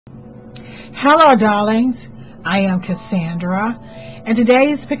Hello darlings, I am Cassandra. In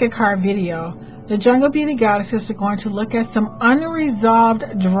today's pick a card video, the Jungle Beauty Goddesses are going to look at some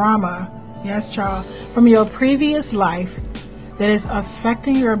unresolved drama, yes child, from your previous life that is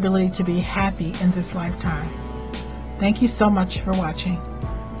affecting your ability to be happy in this lifetime. Thank you so much for watching.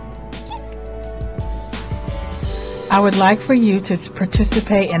 I would like for you to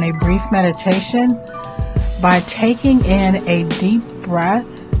participate in a brief meditation by taking in a deep breath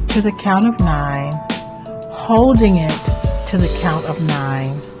to the count of 9, holding it to the count of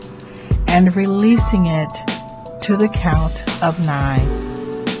 9, and releasing it to the count of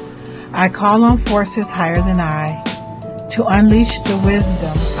 9. I call on forces higher than I to unleash the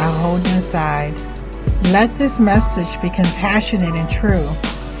wisdom I hold inside. Let this message be compassionate and true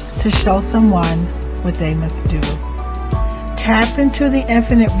to show someone what they must do. Tap into the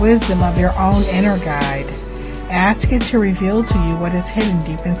infinite wisdom of your own inner guide. Ask it to reveal to you what is hidden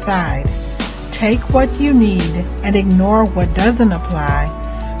deep inside. Take what you need and ignore what doesn't apply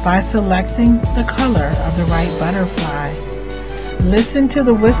by selecting the color of the right butterfly. Listen to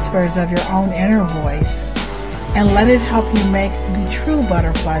the whispers of your own inner voice and let it help you make the true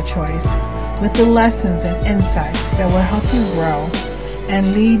butterfly choice with the lessons and insights that will help you grow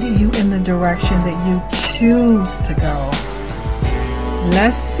and lead you in the direction that you choose to go.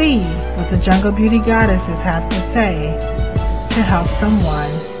 Let's see what the Jungle Beauty Goddesses have to say to help someone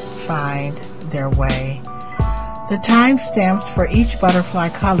find their way. The timestamps for each butterfly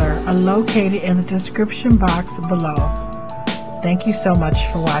color are located in the description box below. Thank you so much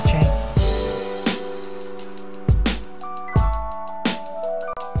for watching.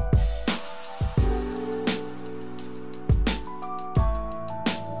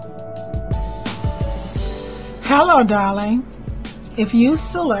 Hello, darling. If you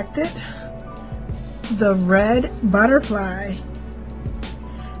selected the red butterfly,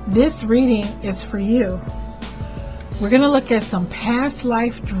 this reading is for you. We're going to look at some past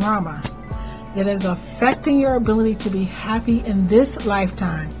life drama that is affecting your ability to be happy in this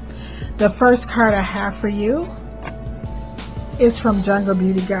lifetime. The first card I have for you is from Jungle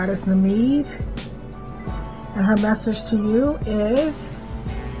Beauty Goddess Namib, and her message to you is,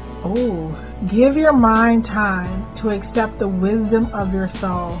 give your mind time to accept the wisdom of your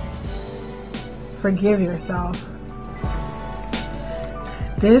soul. Forgive yourself.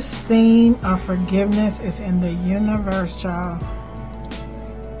 This theme of forgiveness is in the universe, child.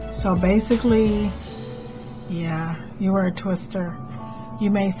 So basically, yeah, you were a twister.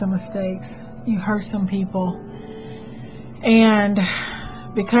 You made some mistakes. You hurt some people. And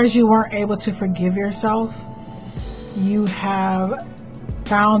because you weren't able to forgive yourself, you have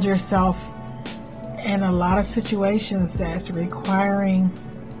found yourself in a lot of situations that's requiring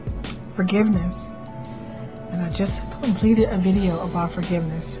forgiveness. And I just completed a video about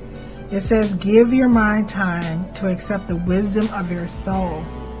forgiveness. It says, give your mind time to accept the wisdom of your soul.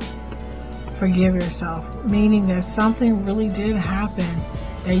 Forgive yourself, meaning that something really did happen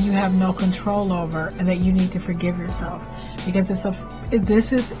that you have no control over and that you need to forgive yourself, because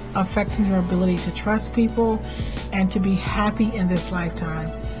this is affecting your ability to trust people and to be happy in this lifetime.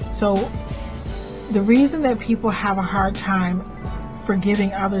 So the reason that people have a hard time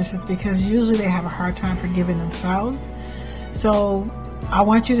forgiving others is because usually they have a hard time forgiving themselves. So I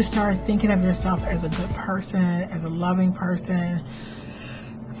want you to start thinking of yourself as a good person, as a loving person.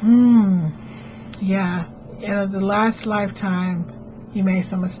 Yeah, in the last lifetime you made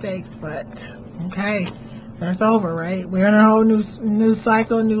some mistakes, but okay, that's over, right? We're in a whole new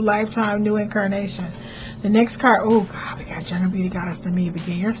cycle, new lifetime, new incarnation. The next card, oh God, we got Jungle Beauty Goddess Namib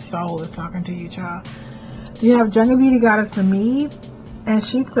again. Your soul is talking to you, child. You have Jungle Beauty Goddess Namib, and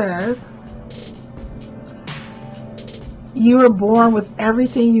she says, you were born with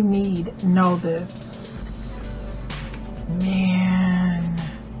everything you need. Know this. Man.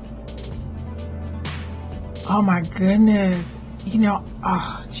 Oh my goodness. You know,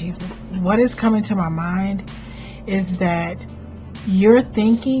 oh Jesus. What is coming to my mind is that you're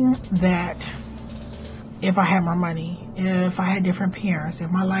thinking that if I had more money, if I had different parents,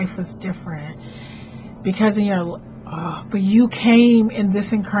 if my life was different, because in your but you came in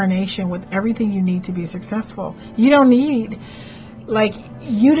this incarnation with everything you need to be successful. You don't need, like,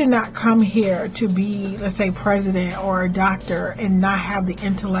 you did not come here to be, let's say, president or a doctor and not have the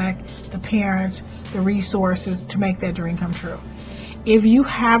intellect, the parents, the resources to make that dream come true. If you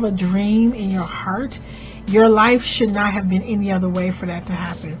have a dream in your heart, your life should not have been any other way for that to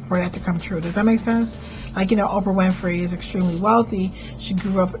happen, for that to come true. Does that make sense? Like, you know, Oprah Winfrey is extremely wealthy. She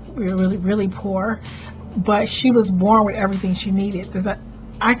grew up really, really poor, but she was born with everything she needed.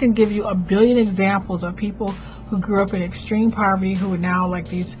 I can give you a billion examples of people who grew up in extreme poverty, who are now like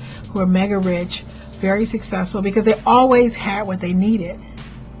these, who are mega rich, very successful, because they always had what they needed.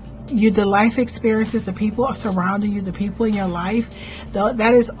 The life experiences, the people surrounding you, the people in your life,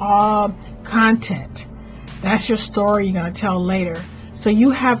 that is all content. That's your story you're going to tell later. So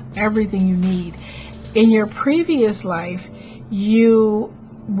you have everything you need. In your previous life, you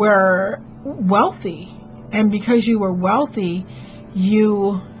were wealthy. And because you were wealthy,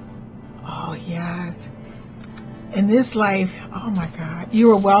 oh yes. In this life, oh my God, you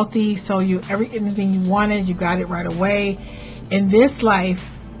were wealthy, so anything you wanted, you got it right away. In this life,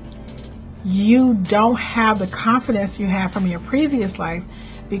 you don't have the confidence you had from your previous life,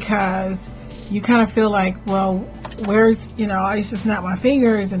 because you kind of feel like, well, where's, I used to snap my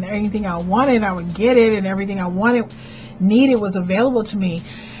fingers and anything I wanted, I would get it, and everything I needed was available to me.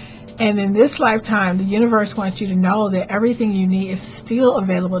 And in this lifetime, the universe wants you to know that everything you need is still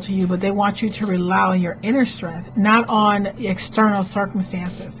available to you, but they want you to rely on your inner strength, not on external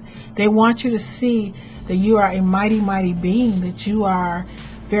circumstances. They want you to see that you are a mighty, mighty being, that you are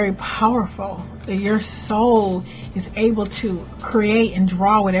very powerful, that your soul is able to create and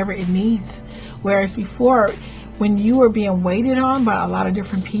draw whatever it needs. Whereas before, when you were being waited on by a lot of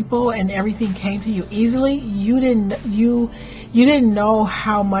different people and everything came to you easily, you didn't know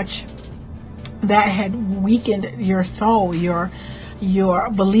how much that had weakened your soul, your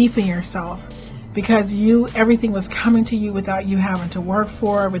belief in yourself, because everything was coming to you without you having to work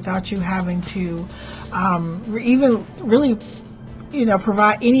for it, without you having to even really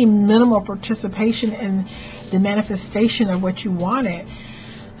provide any minimal participation in the manifestation of what you wanted.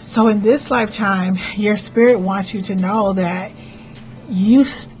 So in this lifetime, your spirit wants you to know that you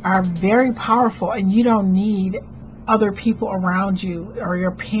are very powerful, and you don't need other people around you or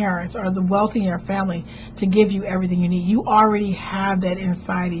your parents or the wealth in your family to give you everything you need. You already have that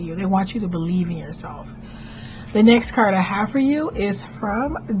inside of you. They want you to believe in yourself. The next card I have for you is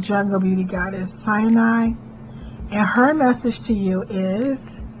from Jungle Beauty Goddess Sinai, and her message to you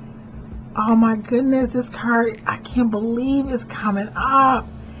is, oh my goodness, this card, I can't believe it's coming up.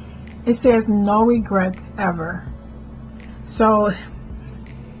 It says no regrets ever. So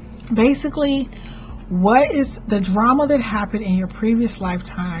basically, what is the drama that happened in your previous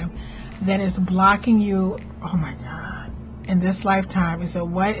lifetime that is blocking you? Oh my God. In this lifetime, is that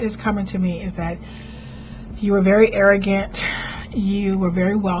what is coming to me is that you were very arrogant, you were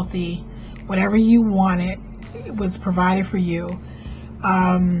very wealthy, whatever you wanted was provided for you.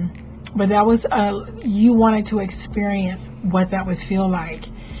 But that was you wanted to experience what that would feel like.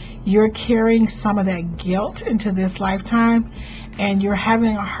 You're carrying some of that guilt into this lifetime, and you're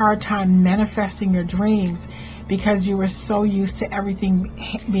having a hard time manifesting your dreams because you were so used to everything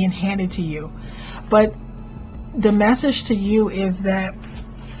being handed to you. But the message to you is that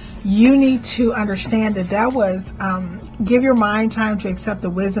you need to understand that was give your mind time to accept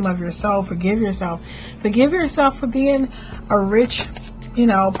the wisdom of your soul. Forgive yourself for being a rich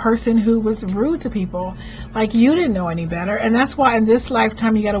person who was rude to people. Like, you didn't know any better. And that's why in this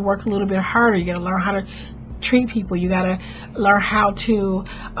lifetime you got to work a little bit harder. You got to learn how to treat people. You got to learn how to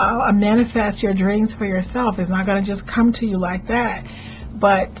manifest your dreams for yourself. It's not going to just come to you like that.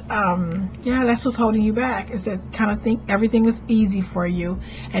 But yeah, that's what's holding you back, is that kind of think everything was easy for you,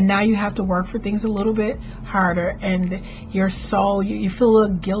 and now you have to work for things a little bit harder, and your soul, you feel a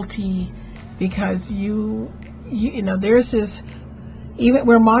little guilty because you there's this, even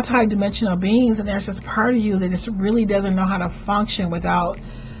we're multi-dimensional beings, and there's this part of you that just really doesn't know how to function without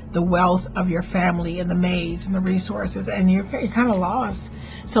the wealth of your family and the maids and the resources, and you're kind of lost.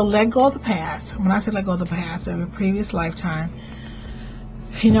 So let go of the past. When I say let go of the past, of a previous lifetime,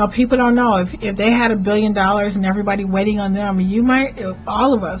 people don't know if they had $1 billion and everybody waiting on them. You might,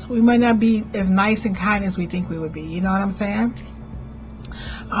 all of us, we might not be as nice and kind as we think we would be. You know what I'm saying?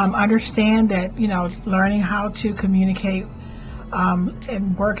 Understand that learning how to communicate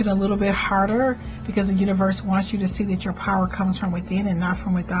and working a little bit harder, because the universe wants you to see that your power comes from within and not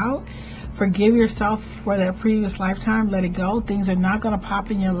from without. Forgive yourself for that previous lifetime. Let it go. Things are not going to pop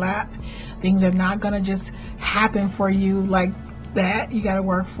in your lap. Things are not going to just happen for you like that. You got to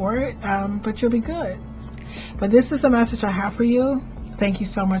work for it, but you'll be good. But this is the message I have for you. Thank you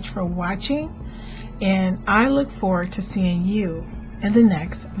so much for watching, and I look forward to seeing you in the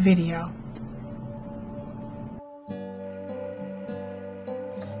next video.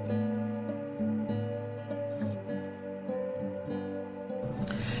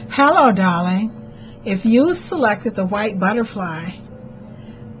 Hello, darling. If you selected the white butterfly,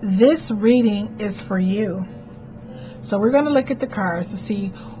 this reading is for you. So we're going to look at the cards to see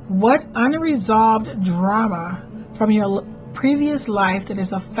what unresolved drama from your previous life that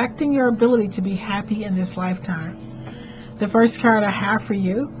is affecting your ability to be happy in this lifetime. The first card I have for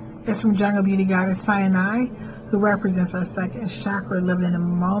you is from Jungle Beauty Goddess Sinai, who represents our second chakra, living in the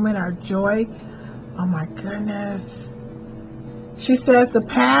moment, our joy. Oh my goodness. She says the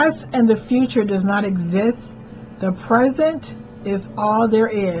past and the future does not exist. The present is all there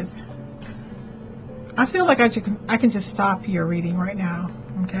is. I feel like I can just stop your reading right now,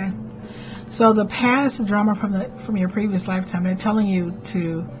 okay? So the past drama from your previous lifetime, they're telling you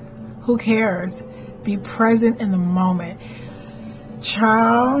to, who cares? Be present in the moment.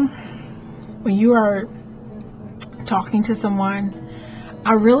 Child, when you are talking to someone,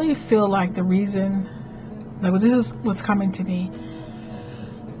 I really feel like the reason, like this is what's coming to me,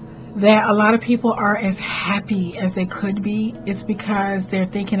 that a lot of people aren't as happy as they could be. It's because they're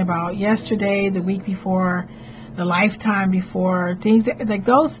thinking about yesterday, the week before, the lifetime before, things like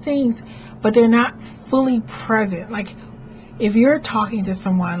those things, but they're not fully present. Like if you're talking to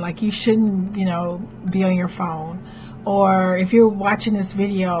someone, like you shouldn't, be on your phone. Or if you're watching this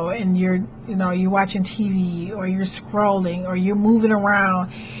video and you're watching TV, or you're scrolling, or you're moving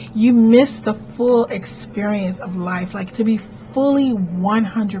around, you miss the full experience of life. Like to be fully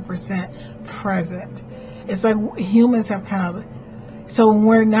 100% present. It's like humans have kind of, so when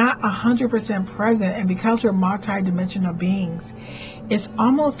we're not 100% present, and because we're multi-dimensional beings, it's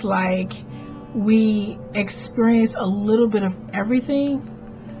almost like we experience a little bit of everything,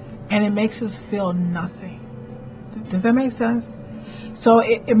 and it makes us feel nothing. Does that make sense? So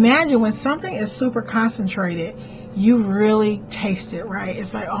imagine when something is super concentrated, you really taste it, right?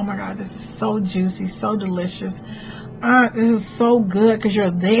 It's like, oh my God, this is so juicy, so delicious. This is so good because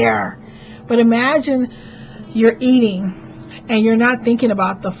you're there. But imagine you're eating and you're not thinking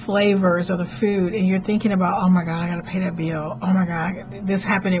about the flavors of the food, and you're thinking about, oh my God, I gotta pay that bill. Oh my God, this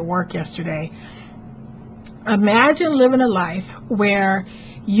happened at work yesterday. Imagine living a life where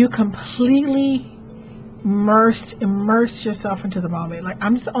you completely immerse yourself into the moment. Like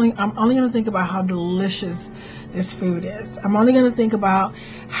I'm only going to think about how delicious this food is. I'm only going to think about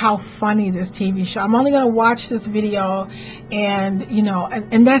how funny this TV show. I'm only going to watch this video, and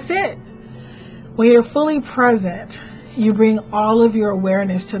and that's it. When you're fully present, you bring all of your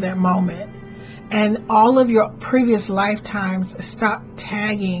awareness to that moment, and all of your previous lifetimes stop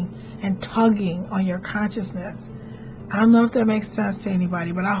tagging and tugging on your consciousness. I don't know if that makes sense to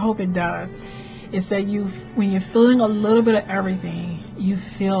anybody, but I hope it does. It's that when you're feeling a little bit of everything, you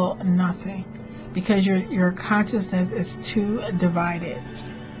feel nothing because your consciousness is too divided.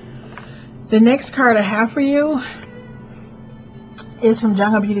 The next card I have for you is from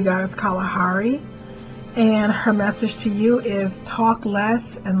Jungle Beauty Goddess Kalahari, and her message to you is talk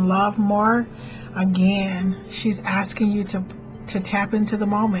less and love more. Again, she's asking you to tap into the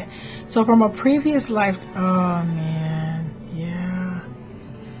moment. So from a previous life, oh man, yeah.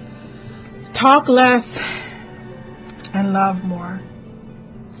 Talk less and love more.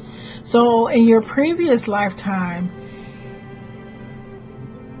 So in your previous lifetime,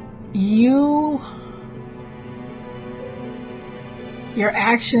 your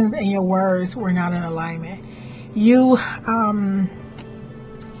actions and your words were not in alignment. You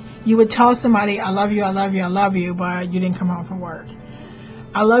would tell somebody, I love you, I love you, I love you, but you didn't come home from work.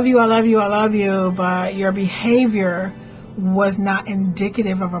 I love you, I love you, I love you, but your behavior was not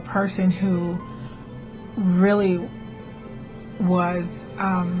indicative of a person who really was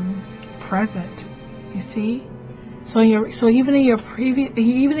present. You see? So even in your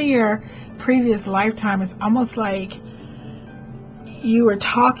previous lifetime, it's almost like you were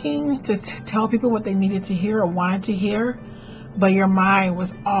talking to tell people what they needed to hear or wanted to hear, but your mind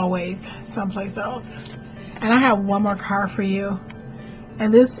was always someplace else. And I have one more card for you.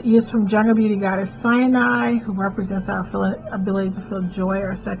 And this is from Jungle Beauty Goddess Sinai, who represents our ability to feel joy,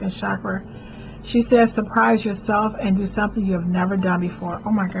 our second chakra. She says, surprise yourself and do something you have never done before.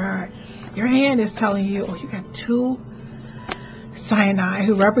 Oh my God. Your hand is telling you, oh, you got two Sinai,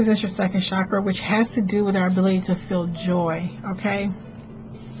 who represents your second chakra, which has to do with our ability to feel joy. Okay.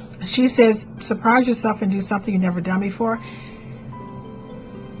 She says, surprise yourself and do something you've never done before.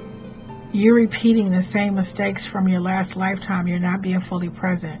 You're repeating the same mistakes from your last lifetime. You're not being fully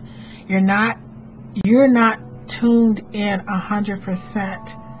present. You're not tuned in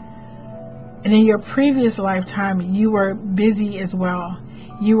 100%. And in your previous lifetime, you were busy as well.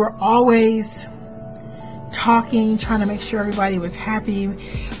 You were always talking, trying to make sure everybody was happy. You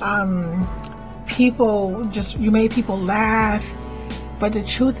made people laugh. But the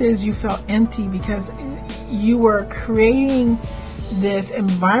truth is, you felt empty because you were creating this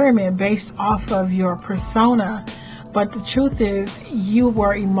environment based off of your persona, but the truth is you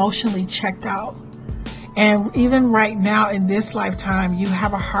were emotionally checked out. And even right now in this lifetime, you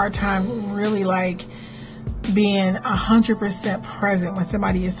have a hard time really like being 100% present when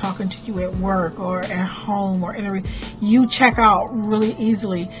somebody is talking to you at work or at home or you check out really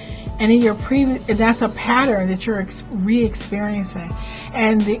easily. And in your previous, and that's a pattern that you're re-experiencing.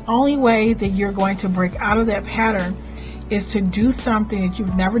 And the only way that you're going to break out of that pattern is to do something that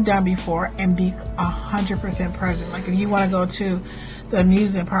you've never done before and be 100% present. Like if you want to go to the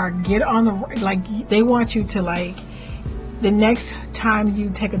amusement park, get on the, like they want you to like, the next time you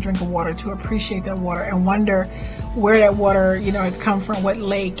take a drink of water, to appreciate that water and wonder where that water, you know, has come from, what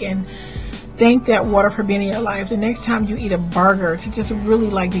lake, and thank that water for being in your life. The next time you eat a burger, to just really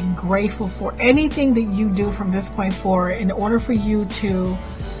like be grateful for anything that you do from this point forward in order for you to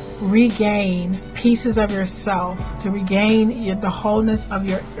regain pieces of yourself, to regain the wholeness of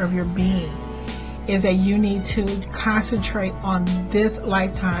your being, is that you need to concentrate on this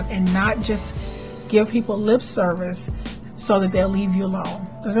lifetime and not just give people lip service so that they'll leave you alone.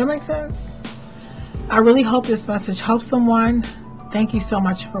 Does that make sense? I really hope this message helps someone. Thank you so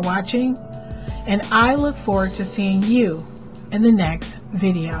much for watching, and I look forward to seeing you in the next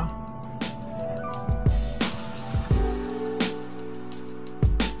video.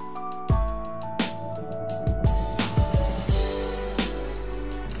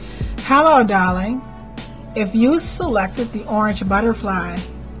 Hello, darling. If you selected the orange butterfly,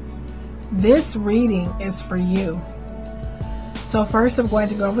 this reading is for you. So first I'm going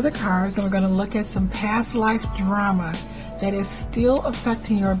to go over the cards, and we're going to look at some past life drama that is still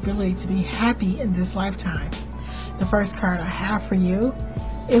affecting your ability to be happy in this lifetime. The first card I have for you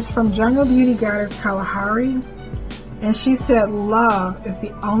is from Jungle Beauty Goddess Kalahari, and she said love is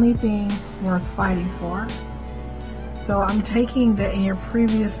the only thing worth fighting for. So I'm taking that in your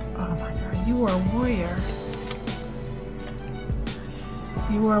previous, oh my God, you were a warrior.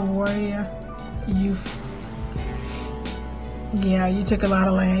 You were a warrior. Yeah, you took a lot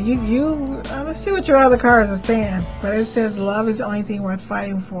of land. Let's see what your other cards are saying. But it says love is the only thing worth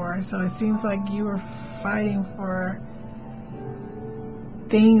fighting for. So it seems like you were fighting for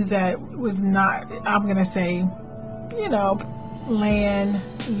things that was not, I'm going to say, you know, land,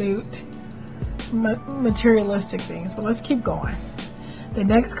 loot, materialistic things. But let's keep going. The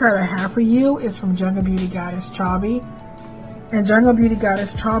next card I have for you is from Jungle Beauty Goddess Chabi. And Jungle Beauty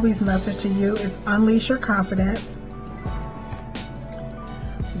Goddess Chabi's message to you is unleash your confidence.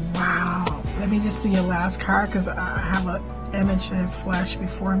 Wow. Let me just do your last card because I have an image that has flashed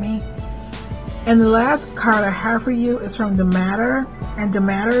before me. And the last card I have for you is from The Matter. And The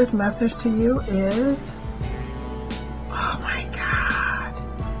Matter's message to you is, oh my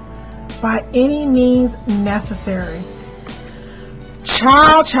God, by any means necessary.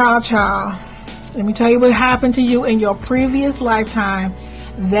 Child. Let me tell you what happened to you in your previous lifetime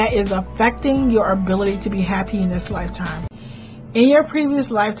that is affecting your ability to be happy in this lifetime. In your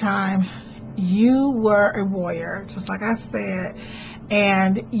previous lifetime, you were a warrior, just like I said,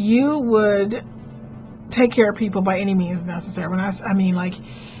 and you would take care of people by any means necessary. When I mean, like,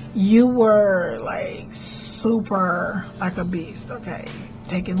 you were like super like a beast, okay?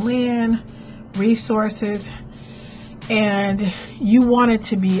 Taking land, resources, and you wanted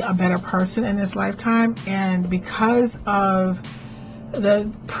to be a better person in this lifetime. And because of the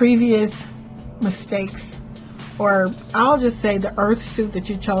previous mistakes, or I'll just say the earth suit that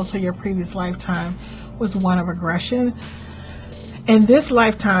you chose for your previous lifetime was one of aggression. In this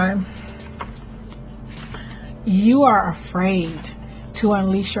lifetime, you are afraid to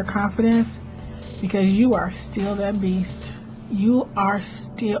unleash your confidence because you are still that beast. You are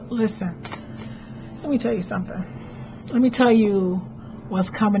still, listen, let me tell you something. Let me tell you what's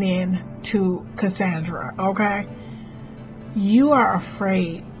coming in to Cassandra, okay? You are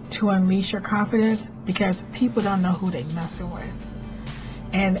afraid to unleash your confidence because people don't know who they're messing with.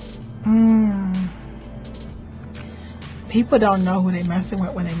 And people don't know who they're messing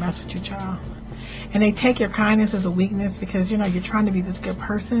with when they mess with you, child. And they take your kindness as a weakness because, you know, you're trying to be this good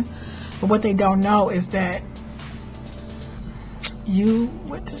person. But what they don't know is that you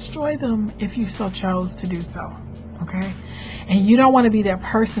would destroy them if you so chose to do so. Okay? And you don't want to be that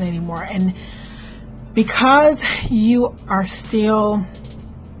person anymore. And because you are still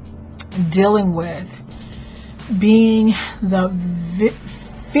dealing with being the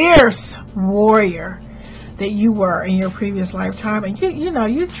fierce warrior that you were in your previous lifetime, and you know,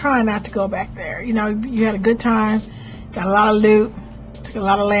 you're trying not to go back there. You know, you had a good time, got a lot of loot, took a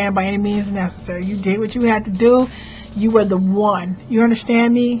lot of land by any means necessary. You did what you had to do. You were the one. You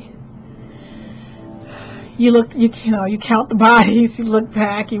understand me? you count the bodies, you look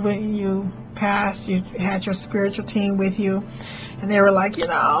back, you passed, you had your spiritual team with you, and they were like,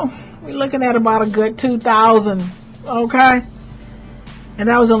 we're looking at about a good 2,000, okay? And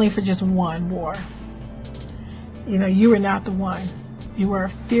that was only for just one war. You were not the one. You were a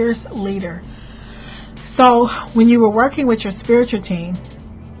fierce leader. So when you were working with your spiritual team,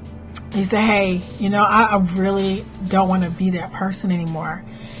 you say, hey, I really don't want to be that person anymore.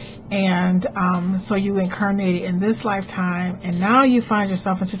 And so you incarnated in this lifetime, and now you find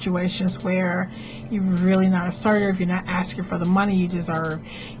yourself in situations where you're really not assertive, you're not asking for the money you deserve,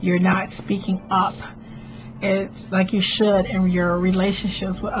 you're not speaking up it's like you should in your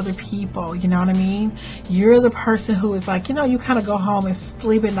relationships with other people. You know what I mean? You're the person who is like, you kind of go home and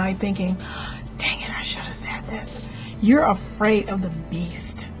sleep at night thinking, dang it, I should have said this. You're afraid of the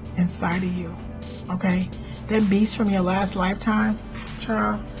beast inside of you. Okay? That beast from your last lifetime,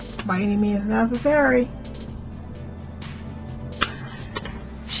 child, by any means necessary,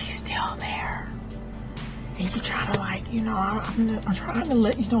 she's still there. And you're trying to like, I'm trying to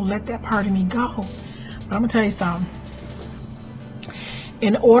let that part of me go. But I'm going to tell you something.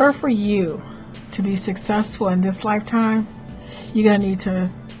 In order for you to be successful in this lifetime, you're going to need to,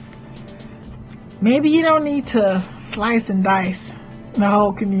 maybe you don't need to slice and dice the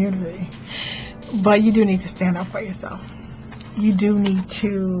whole community, but you do need to stand up for yourself. You do need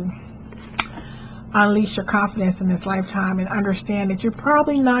to unleash your confidence in this lifetime and understand that you're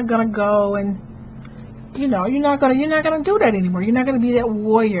probably not going to go and you're not going to do that anymore. You're not going to be that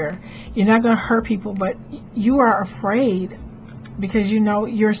warrior. You're not going to hurt people, but you are afraid because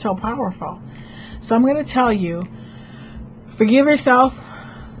you're so powerful. So I'm going to tell you, forgive yourself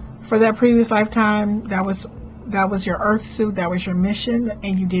for that previous lifetime. That was your earth suit. That was your mission,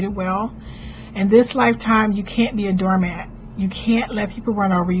 and you did it well. And this lifetime, you can't be a doormat. You can't let people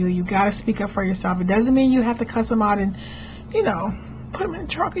run over you. You got to speak up for yourself. It doesn't mean you have to cuss them out and, put them in the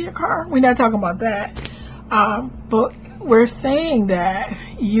trunk of your car. We're not talking about that. But we're saying that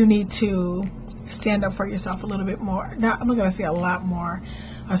you need to stand up for yourself a little bit more. Now, I'm not going to say a lot more.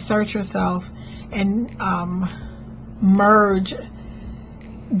 Assert yourself and merge.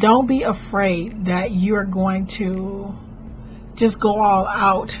 Don't be afraid that you're going to just go all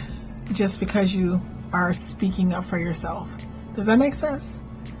out just because you are speaking up for yourself. Does that make sense?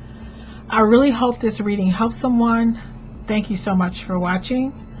 I really hope this reading helps someone. Thank you so much for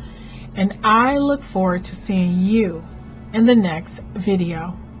watching, and I look forward to seeing you in the next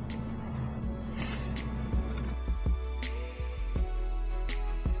video.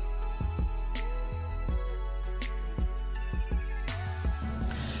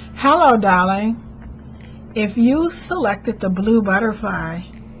 Hello, darling. If you selected the blue butterfly,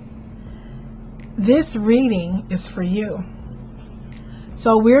 this reading is for you.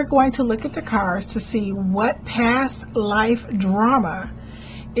 So we're going to look at the cards to see what past life drama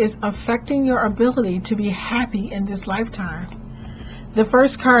is affecting your ability to be happy in this lifetime. The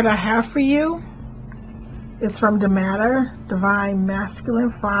first card I have for you is from the Matter, Divine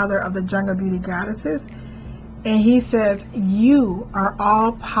Masculine, Father of the Jungle Beauty Goddesses. And he says, you are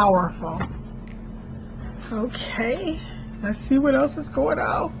all powerful. Okay, let's see what else is going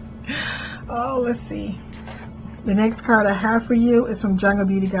on. Oh, let's see. The next card I have for you is from Jungle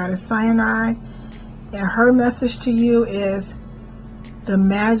Beauty Goddess Cyanide, and her message to you is, the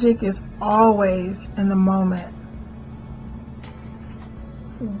magic is always in the moment.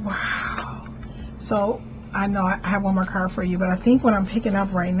 Wow. So I know I have one more card for you, but I think what I'm picking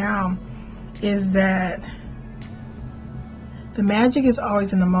up right now is that the magic is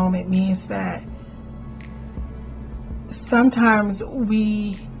always in the moment means that sometimes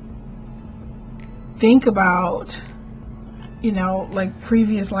we think about, like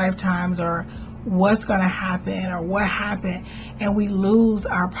previous lifetimes or what's going to happen or what happened, and we lose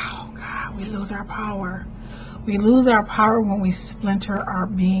our power. God, we lose our power. We lose our power when we splinter our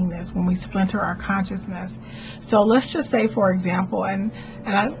beingness, when we splinter our consciousness. So let's just say, for example,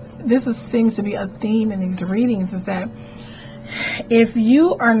 this seems to be a theme in these readings, is that if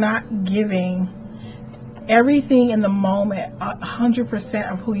you are not giving everything in the moment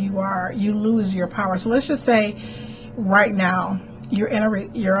 100% of who you are, you lose your power. So let's just say right now you're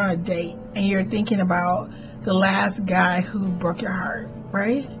on a date and you're thinking about the last guy who broke your heart,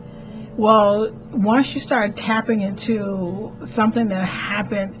 right? Well, once you start tapping into something that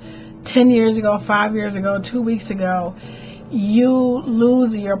happened 10 years ago, 5 years ago, 2 weeks ago, you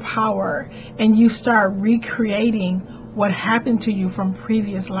lose your power and you start recreating what happened to you from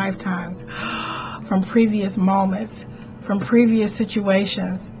previous lifetimes, from previous moments, from previous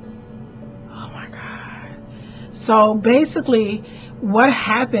situations. Oh my God. So basically, what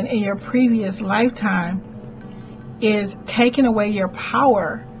happened in your previous lifetime is taking away your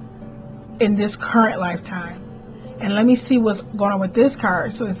power in this current lifetime. And let me see what's going on with this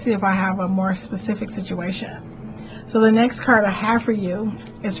card, so let's see if I have a more specific situation. So the next card I have for you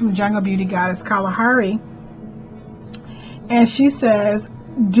is from Jungle Beauty Goddess Kalahari, and she says,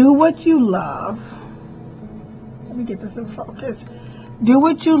 do what you love. Let me get this in focus. Do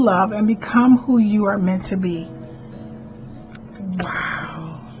what you love and become who you are meant to be.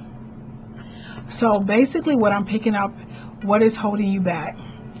 Wow. So basically what I'm picking up, what is holding you back?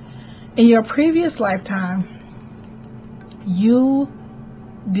 In your previous lifetime, you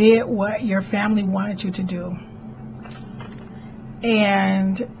did what your family wanted you to do.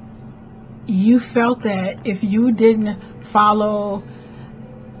 And you felt that if you didn't follow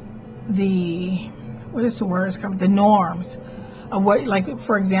the, the norms of what, like,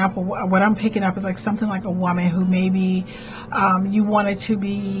 for example, what I'm picking up is like something like a woman who maybe you wanted to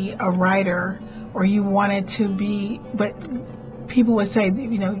be a writer, or you wanted to be, but people would say,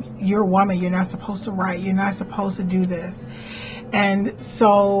 you know, you're a woman, you're not supposed to write, you're not supposed to do this. And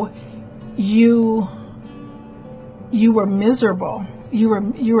so you were miserable. You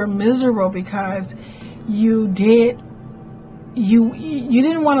were miserable because you didn't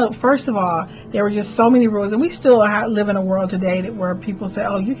want to. First of all, there were just so many rules, and we still live in a world today where people say,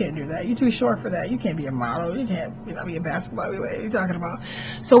 "Oh, you can't do that. You're too short for that. You can't be a model. You can't, be a basketball player. What are you talking about?"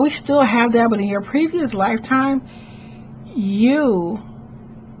 So we still have that, but in your previous lifetime, you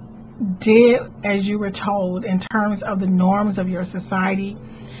did as you were told in terms of the norms of your society,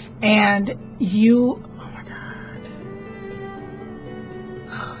 and you.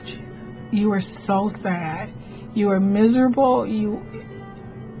 You were so sad. You were miserable. You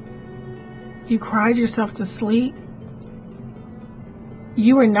cried yourself to sleep.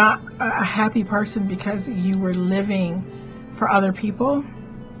 You were not a happy person because you were living for other people.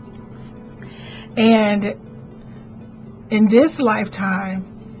 And in this lifetime,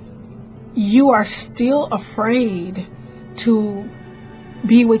 you are still afraid to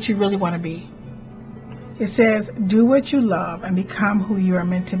be what you really want to be. It says, do what you love and become who you are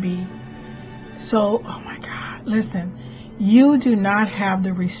meant to be. So, oh my God, listen, you do not have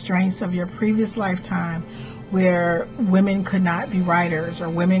the restraints of your previous lifetime where women could not be writers or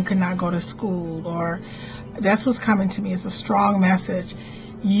women could not go to school, or that's what's coming to me. It's a strong message.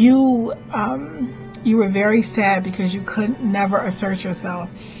 You were very sad because you could never assert yourself,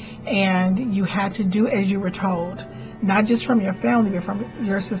 and you had to do as you were told, not just from your family, but from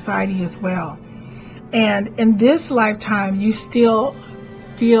your society as well. And in this lifetime, you still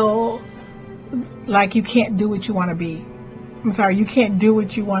feel like you can't do what you want to be. I'm sorry, you can't do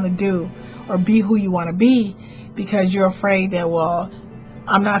what you want to do or be who you want to be because you're afraid that, well,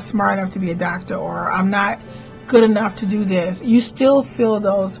 I'm not smart enough to be a doctor, or I'm not good enough to do this. You still feel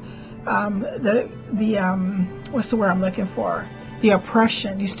those, what's the word I'm looking for? The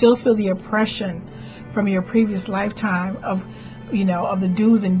oppression. You still feel the oppression from your previous lifetime of, of the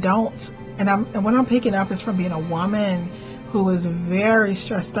do's and don'ts. And what I'm picking up is from being a woman who was very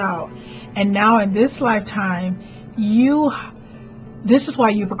stressed out. And now in this lifetime, this is why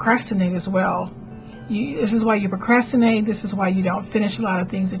you procrastinate as well. This is why you procrastinate. This is why you don't finish a lot of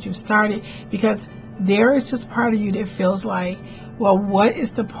things that you started, because there is this part of you that feels like, well, what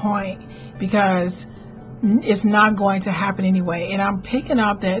is the point? Because it's not going to happen anyway. And I'm picking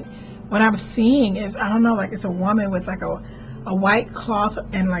up that what I'm seeing is, I don't know, like it's a woman with like a white cloth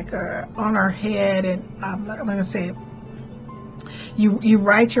and like on her head, and I'm going to say, you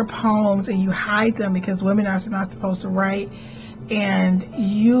write your poems and you hide them because women are not supposed to write, and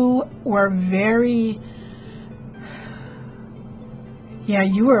you were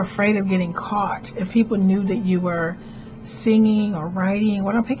you were afraid of getting caught. If people knew that you were singing or writing,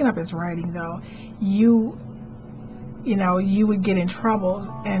 what I'm picking up is writing though, you would get in trouble,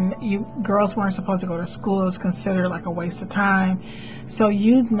 and girls weren't supposed to go to school. It was considered like a waste of time. So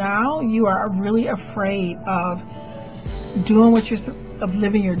you are really afraid of doing of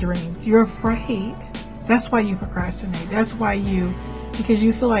living your dreams. You're afraid. That's why you procrastinate. That's why because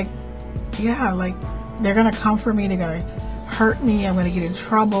you feel like, like they're gonna come for me. They're gonna hurt me. I'm gonna get in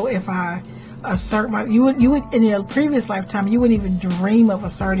trouble if I assert you would in your previous lifetime, you wouldn't even dream of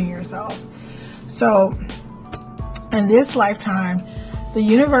asserting yourself. So in this lifetime, the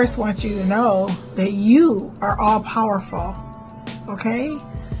universe wants you to know that you are all powerful. Okay?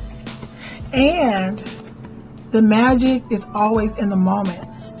 And the magic is always in the moment.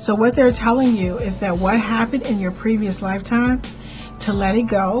 So what they're telling you is that what happened in your previous lifetime, to let it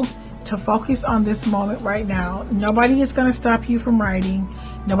go, to focus on this moment right now. Nobody is going to stop you from writing.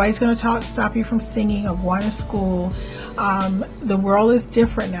 Nobody's going to stop you from singing or going to school. The world is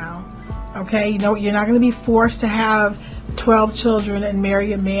different now. Okay, you know, you're not going to be forced to have 12 children and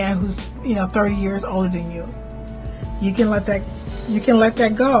marry a man who's, 30 years older than you. You can let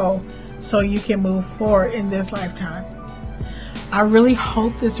that go so you can move forward in this lifetime. I really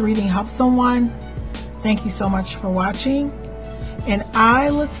hope this reading helps someone. Thank you so much for watching, and I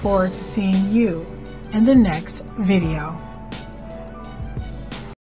look forward to seeing you in the next video.